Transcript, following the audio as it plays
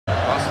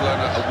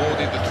Barcelona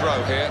awarded the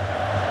throw here.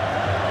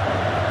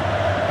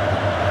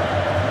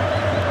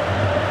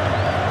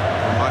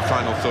 Well, my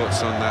final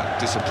thoughts on that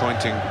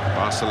disappointing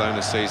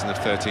Barcelona season of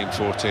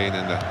 13-14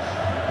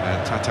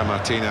 and Tata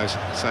Martino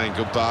saying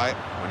goodbye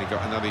when he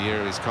got another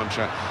year of his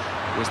contract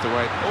was the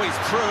way... Oh, he's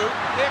through.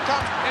 Here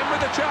comes in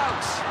with a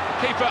chance.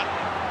 Keeper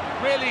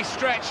really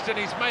stretched and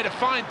he's made a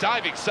fine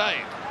diving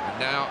save. And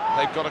now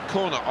they've got a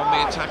corner on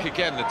the attack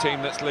again, the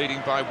team that's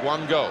leading by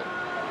 1 goal.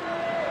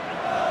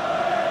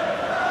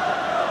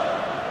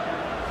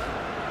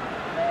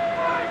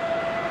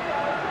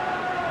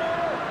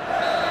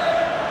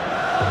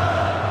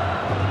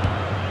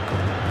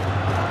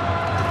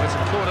 It's a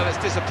corner that's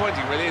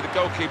disappointing, really. The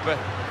goalkeeper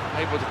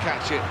able to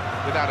catch it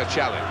without a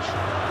challenge.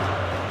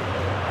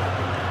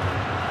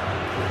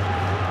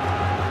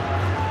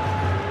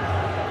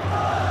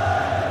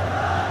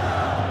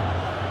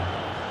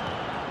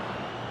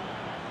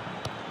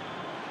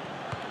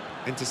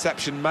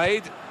 Interception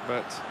made,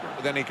 but not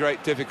with any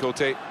great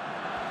difficulty. You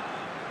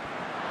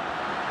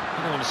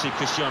don't want to see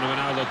Cristiano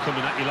Ronaldo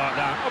coming at you like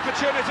that.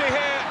 Opportunity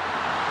here.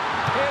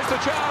 Here's the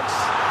chance.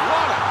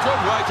 What a Good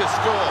way to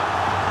score.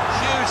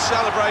 Huge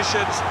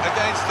celebrations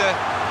against a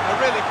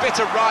really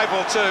bitter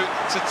rival too.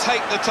 To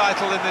take the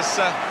title in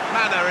this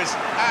manner is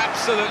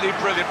absolutely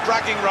brilliant.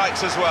 Bragging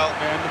rights as well.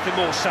 Yeah, nothing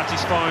more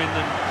satisfying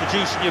than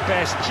producing your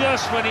best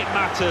just when it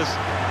matters.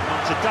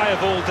 On today of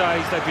all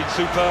days, they've been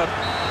superb.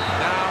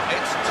 Now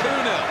it's 2-0.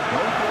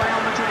 Goal for Real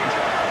Madrid.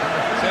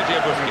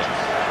 Sergio Busquets.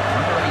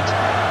 Number 8.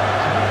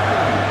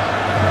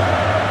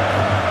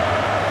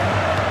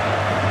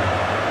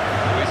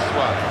 Luis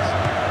Suarez.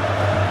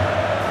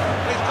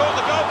 He's caught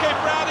the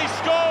goalkeeper out. He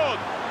scored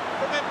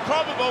from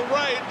improbable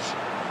range.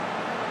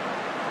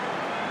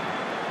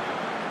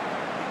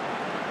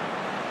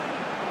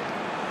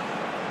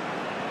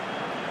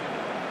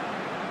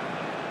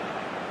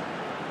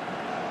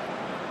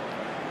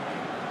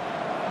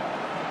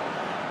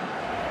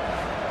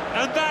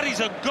 And that is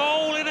a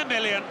goal in a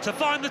million. To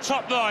find the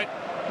top line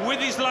with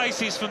his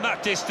laces from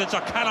that distance,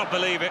 I cannot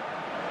believe it.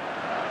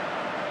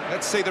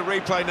 Let's see the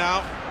replay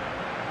now.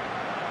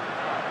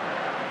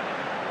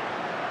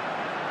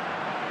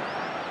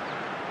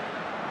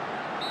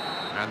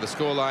 And the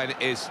scoreline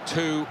is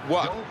 2-1.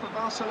 Goal for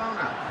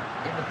Barcelona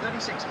in the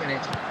 36th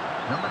minute.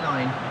 Number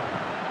 9,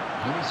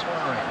 Luis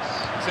Suarez.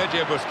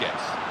 Sergio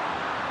Busquets.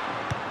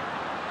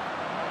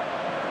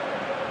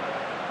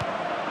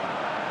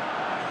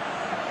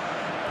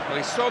 Well,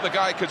 he saw the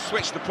guy he could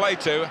switch the play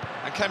to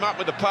and came up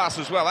with the pass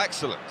as well.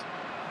 Excellent.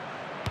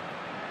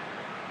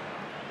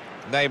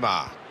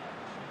 Neymar.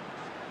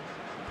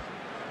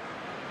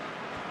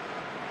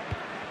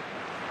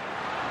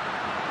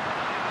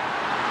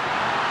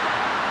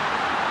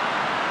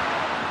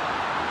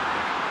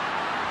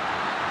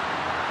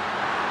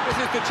 This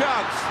is the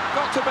chance.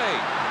 Got to be.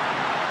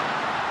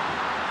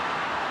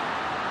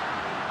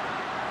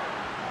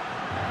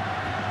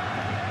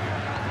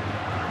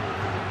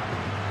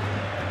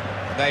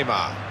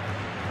 Neymar.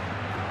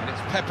 And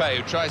it's Pepe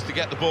who tries to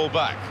get the ball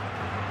back.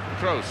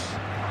 Kroos.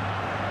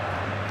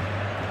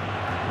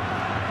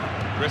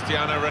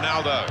 Cristiano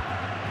Ronaldo.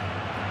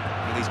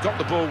 And he's got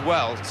the ball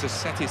well to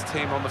set his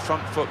team on the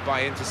front foot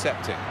by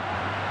intercepting.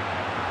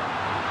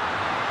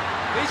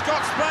 He's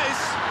got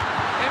space.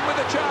 In with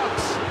a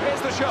chance. Here's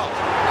the shot.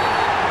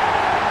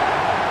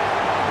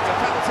 It's a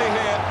penalty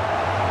here.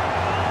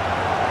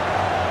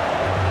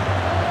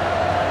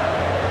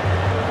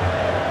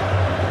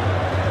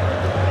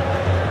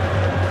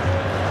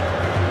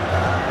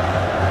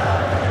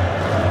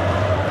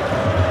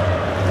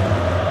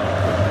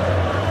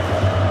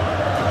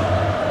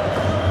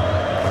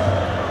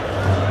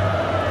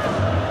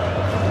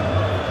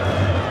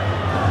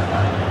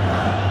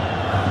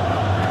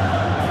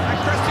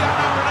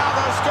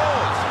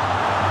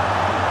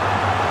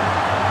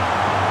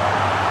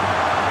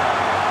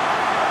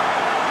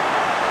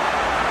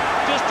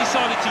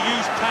 Decided to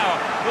use power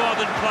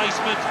rather than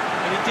placement,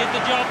 and he did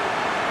the job.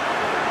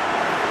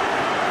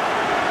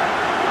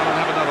 I'll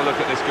have another look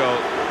at this goal.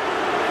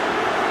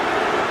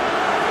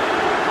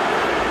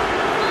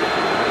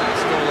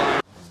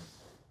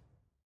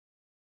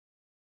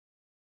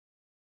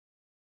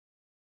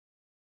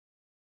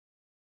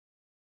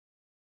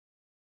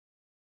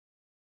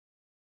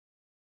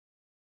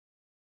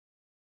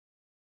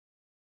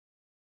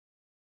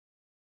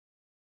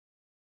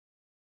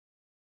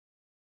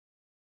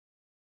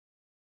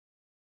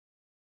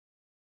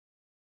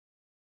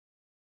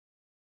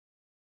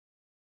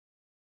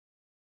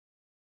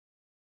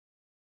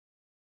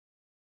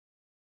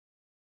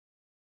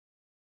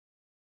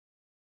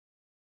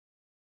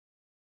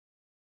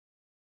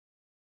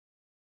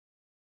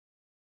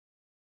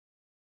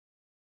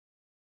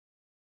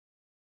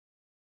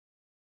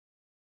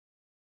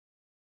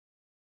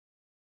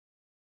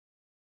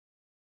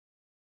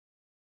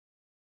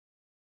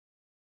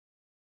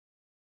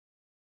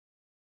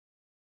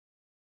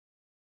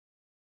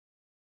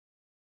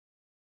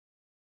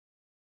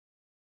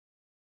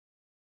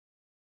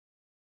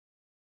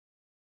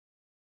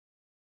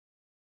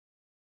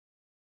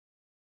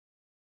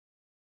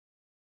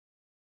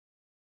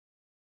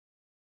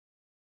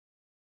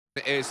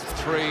 It is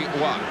 3-1.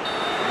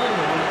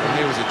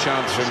 Here was a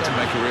chance for him to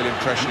make a real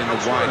impression in the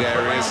wide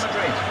areas,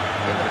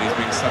 but he's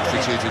being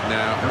substituted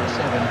now.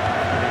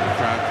 The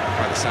crowd,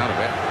 by the sound of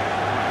it,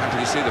 how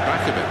did you see the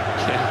back of it?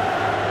 Yeah,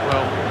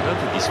 well, I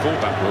don't think his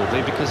fullback will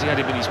be, because he had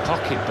him in his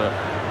pocket, but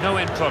no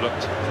end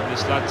product from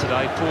this lad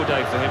today. Poor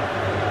day for him.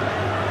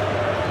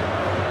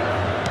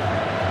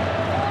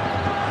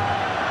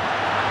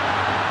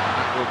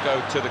 That will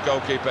go to the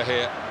goalkeeper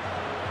here.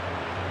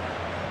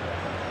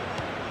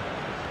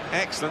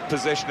 Excellent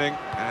positioning,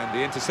 and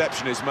the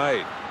interception is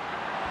made.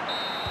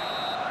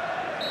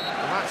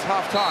 And that's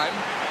half-time,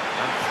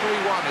 and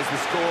 3-1 is the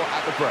score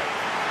at the break.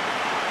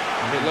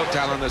 And it looked,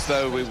 Alan, as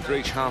though we would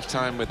reach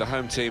half-time with the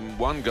home team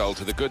 1 goal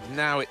to the good.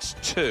 Now it's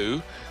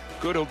 2.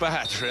 Good or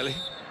bad, really?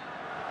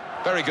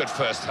 Very good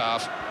first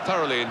half,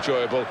 thoroughly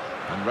enjoyable,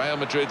 and Real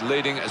Madrid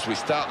leading as we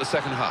start the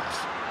second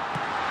half.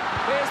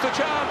 Here's the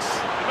chance.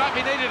 It might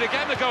be needed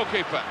again, the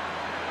goalkeeper.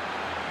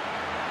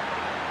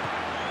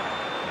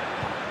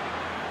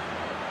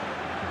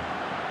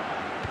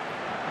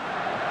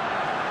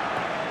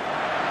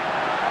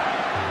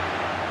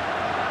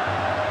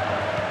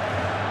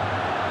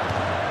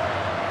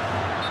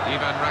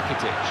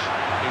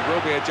 He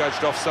will be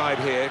adjudged offside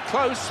here.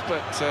 Close,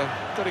 but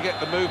got to get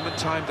the movement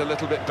timed a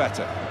little bit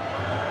better.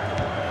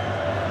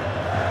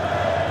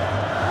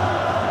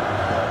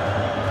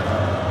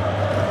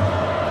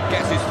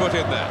 Gets his foot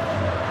in there.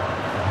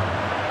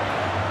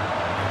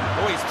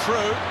 Oh, he's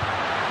through.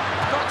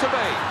 Got to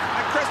be.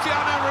 And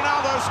Cristiano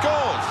Ronaldo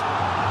scores.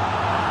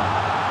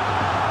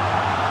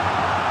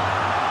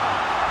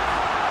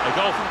 A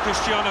goal from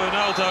Cristiano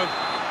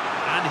Ronaldo.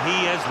 And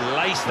he has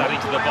laced that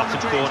into the bottom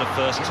corner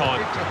first time.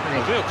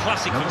 A real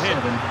classic from him.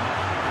 The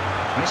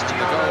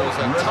goals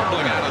are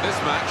tumbling out of this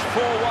match,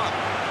 4-1.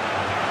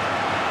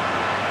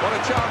 What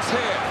a chance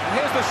here. And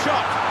here's the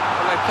shot.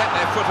 Well, they've kept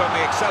their foot on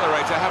the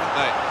accelerator, haven't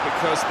they?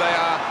 Because they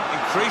are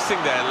increasing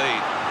their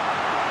lead.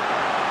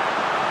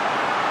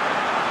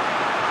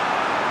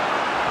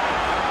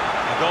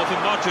 A goal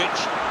from Modric.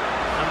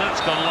 And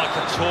that's gone like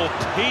a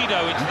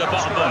torpedo into the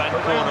bottom right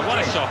corner. What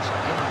a shot.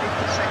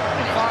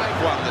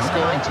 5-1 the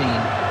score. 19.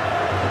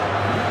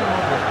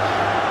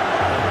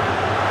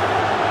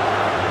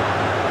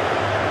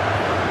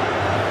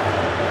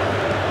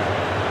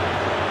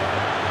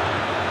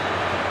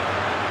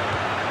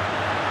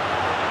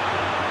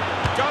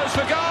 Goes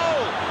for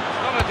goal.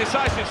 Not a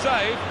decisive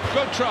save.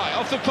 Good try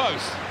off the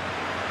post.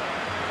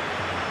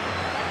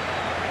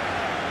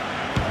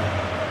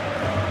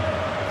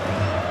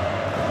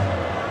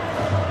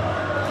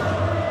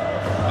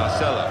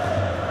 Marcelo.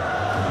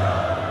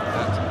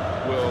 That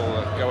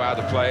will go out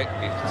of play.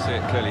 You can see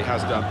it clearly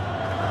has done.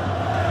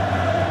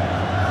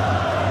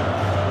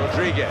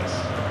 Rodriguez.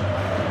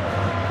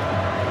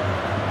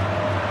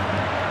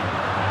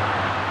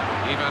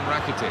 Ivan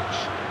Rakitic.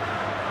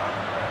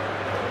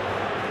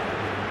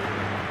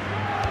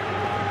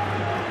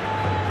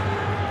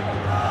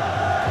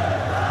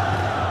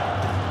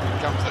 Here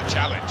comes the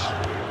challenge.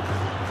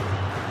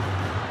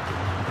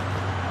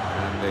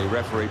 And the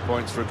referee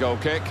points for a goal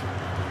kick.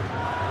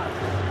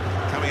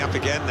 Coming up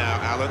again now,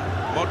 Alan.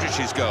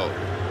 Modric's goal.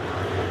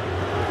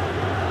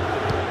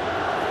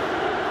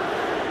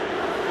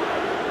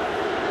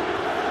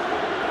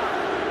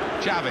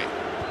 Xavi.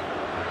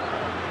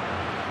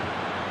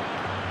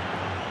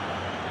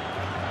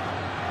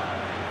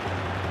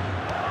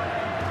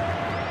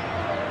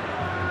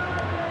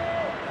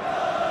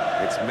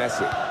 It's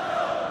Messi.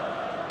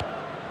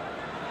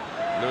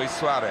 Luis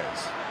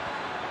Suarez.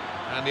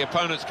 And the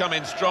opponents come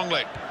in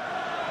strongly.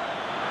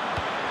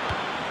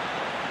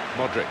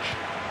 Modric.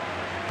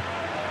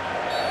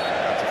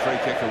 That's a free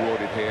kick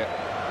awarded here.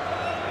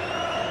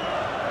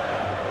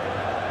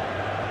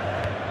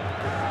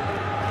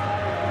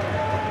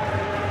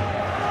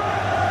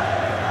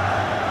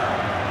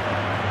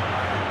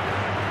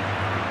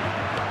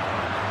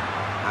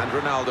 And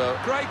Ronaldo.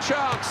 Great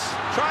chance.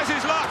 Tries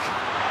his luck.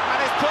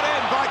 And it's put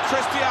in by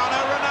Cristiano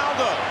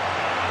Ronaldo.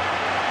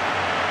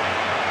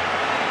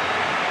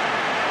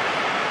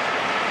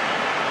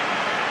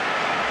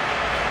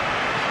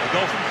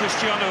 Goal from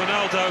Cristiano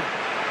Ronaldo,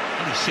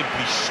 and he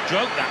simply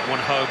stroked that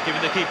one home, giving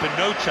the keeper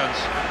no chance.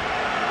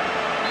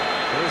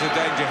 There is a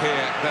danger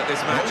here that this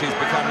match is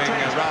becoming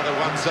rather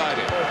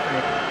one-sided.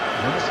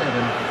 Number 7,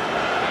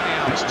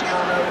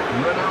 Cristiano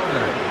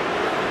Ronaldo.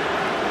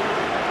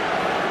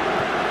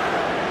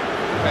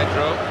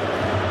 Pedro.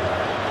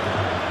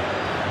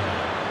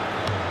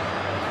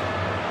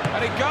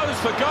 And it goes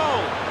for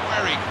goal.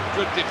 Very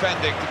good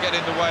defending to get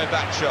in the way of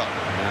that shot.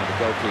 Now the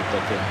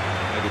goalkeeper can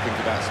maybe think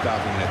about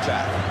starting an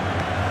attack.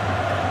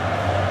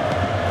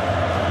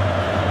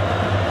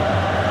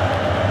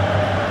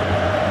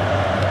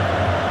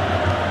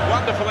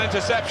 Wonderful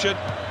interception.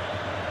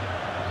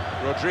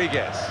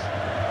 Rodriguez.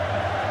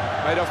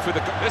 Made off with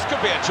the... This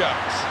could be a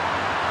chance.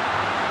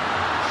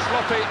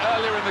 Sloppy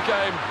earlier in the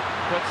game,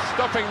 but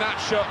stopping that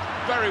shot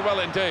very well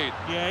indeed.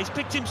 Yeah, he's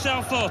picked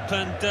himself up,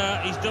 and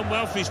he's done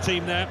well for his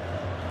team there.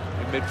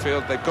 In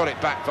midfield, they've got it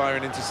back via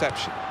an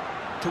interception.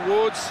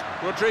 Towards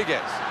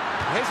Rodriguez.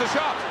 Here's the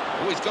shot.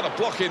 Oh, he's got a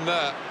block in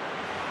there.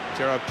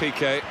 Gerard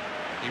Piqué.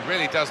 He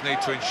really does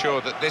need to ensure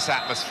that this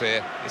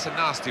atmosphere, it's a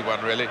nasty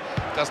one really,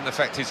 doesn't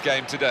affect his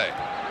game today.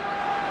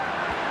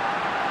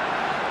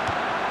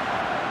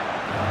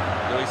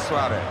 Luis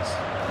Suarez.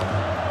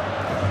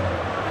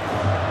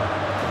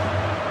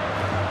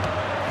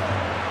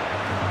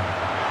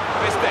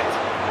 Missed it.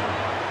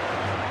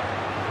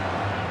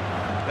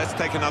 Let's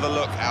take another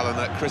look, Alan,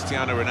 at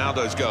Cristiano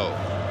Ronaldo's goal.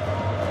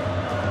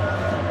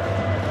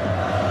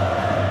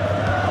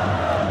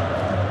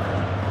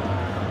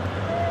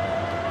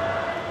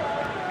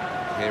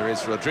 Here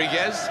is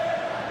Rodriguez.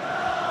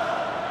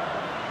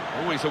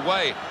 Oh, he's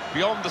away,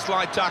 beyond the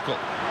slide tackle.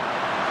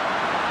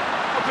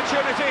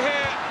 Opportunity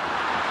here.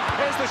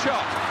 Here's the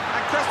shot,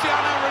 and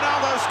Cristiano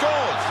Ronaldo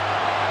scores.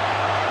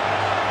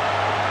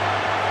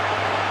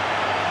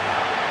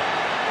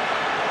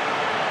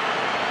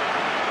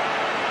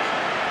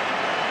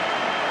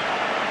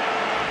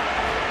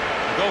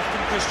 A goal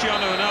from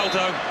Cristiano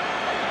Ronaldo,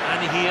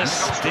 and he has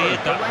steered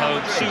that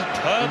home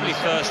superbly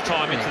first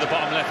time into the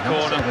bottom left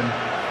corner.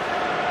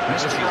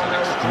 This is an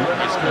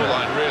extraordinary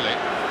scoreline, really,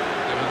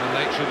 given the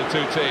nature of the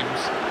two teams.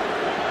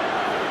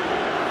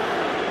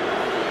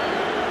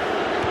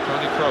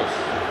 Toni Kroos.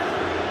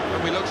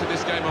 When we looked at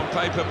this game on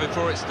paper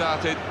before it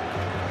started,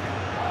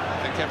 I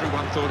think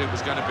everyone thought it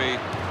was going to be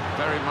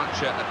very much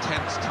a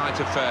tense, tight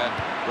affair.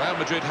 Real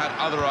Madrid had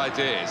other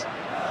ideas.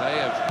 They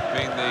have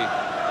been the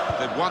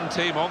one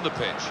team on the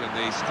pitch, and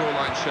the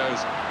scoreline shows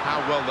how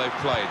well they've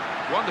played.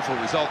 Wonderful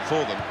result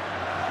for them.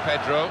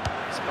 Pedro,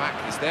 it's back,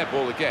 it's their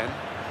ball again,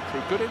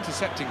 through good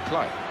intercepting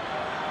play.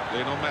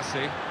 Lionel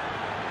Messi.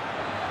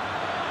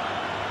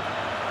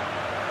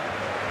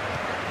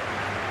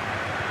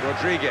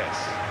 Rodriguez.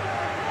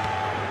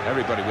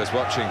 Everybody was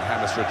watching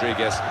James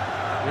Rodriguez.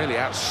 Really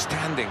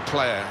outstanding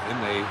player in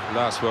the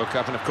last World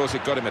Cup, and of course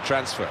it got him a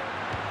transfer.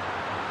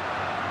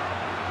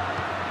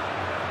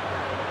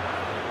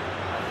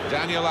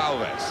 Daniel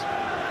Alves.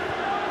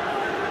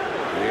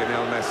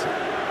 Lionel Messi.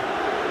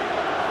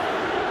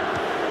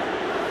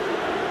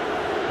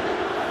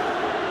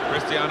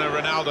 Cristiano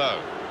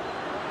Ronaldo.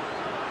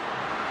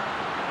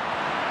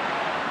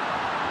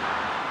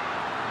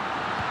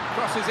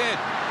 Crosses in.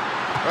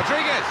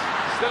 Rodriguez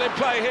still in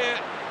play here.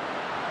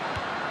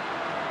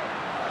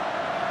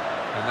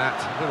 And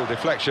that little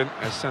deflection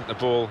has sent the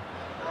ball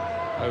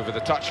over the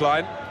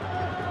touchline.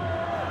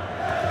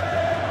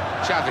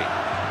 Xavi.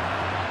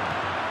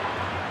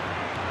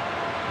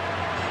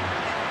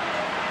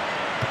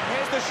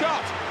 Here's the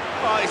shot.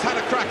 Oh, he's had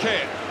a crack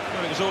here.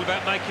 Well, it was all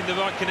about making the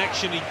right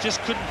connection. He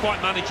just couldn't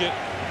quite manage it.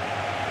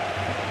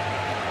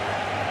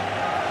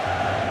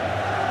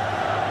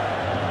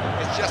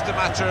 It's just a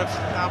matter of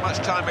how much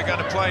time we're going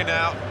to play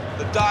now.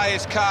 The die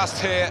is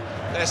cast here.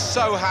 They're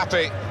so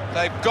happy.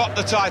 They've got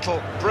the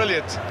title.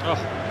 Brilliant. Oh,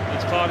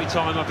 it's party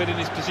time. I've been in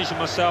this position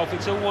myself.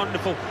 It's a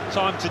wonderful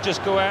time to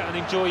just go out and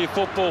enjoy your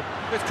football.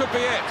 This could be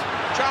it.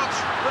 Chance.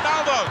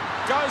 Ronaldo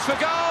goes for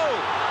goal.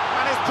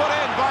 And is put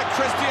in by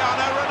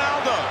Cristiano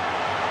Ronaldo.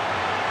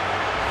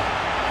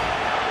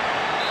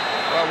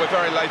 Well, we're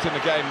very late in the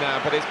game now,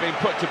 but it's been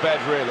put to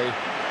bed, really,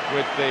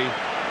 with the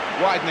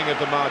widening of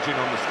the margin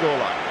on the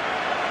scoreline.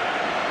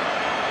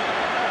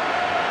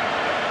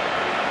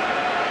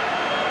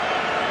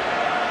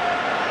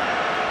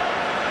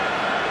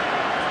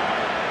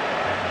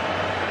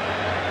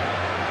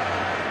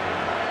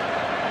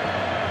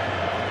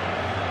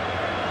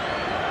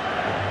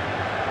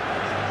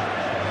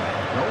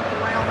 Goal for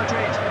Real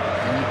Madrid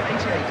in the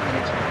 88th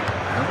minute.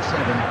 Number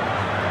 7,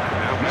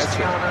 Now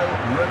Cristiano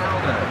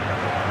Ronaldo.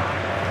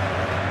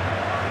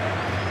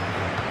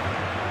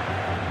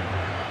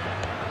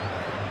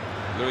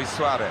 Luis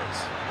Suarez.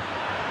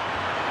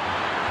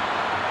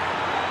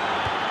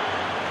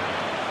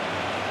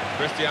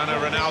 Cristiano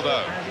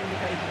Ronaldo.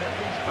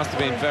 Must have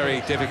been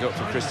very difficult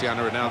for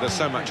Cristiano Ronaldo,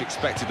 so much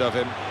expected of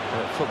him.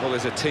 Football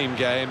is a team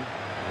game,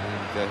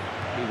 and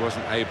he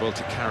wasn't able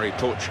to carry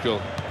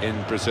Portugal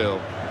in Brazil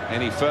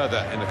any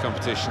further in the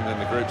competition than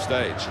the group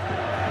stage.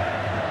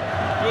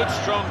 Good,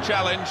 strong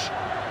challenge.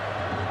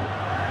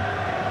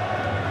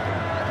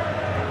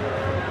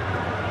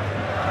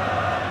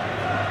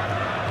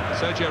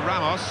 Sergio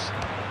Ramos.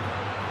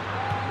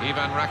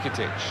 Ivan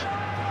Rakitic.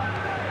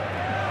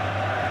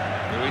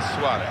 Luis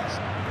Suarez.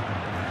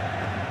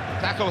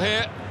 Tackle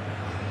here.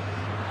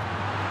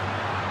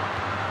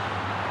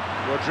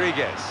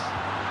 Rodriguez.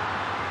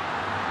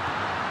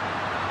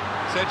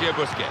 Sergio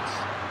Busquets.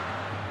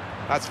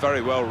 That's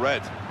very well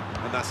read,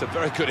 and that's a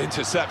very good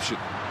interception.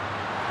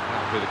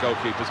 That'll be the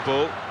goalkeeper's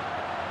ball.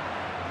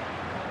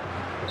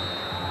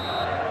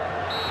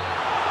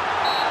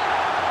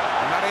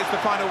 And that is the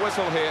final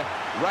whistle here.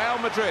 Real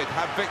Madrid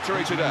have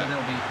victory today.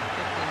 There'll be a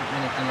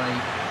 15-minute delay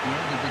at the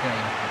end of the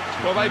game.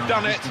 Well, they've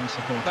done it.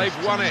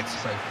 They've won it.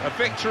 A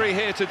victory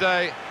here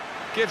today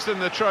gives them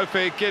the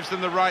trophy, gives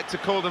them the right to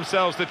call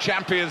themselves the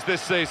champions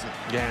this season.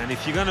 Yeah, and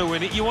if you're going to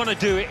win it, you want to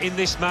do it in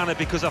this manner,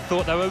 because I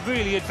thought they were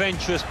really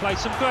adventurous, played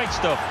some great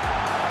stuff.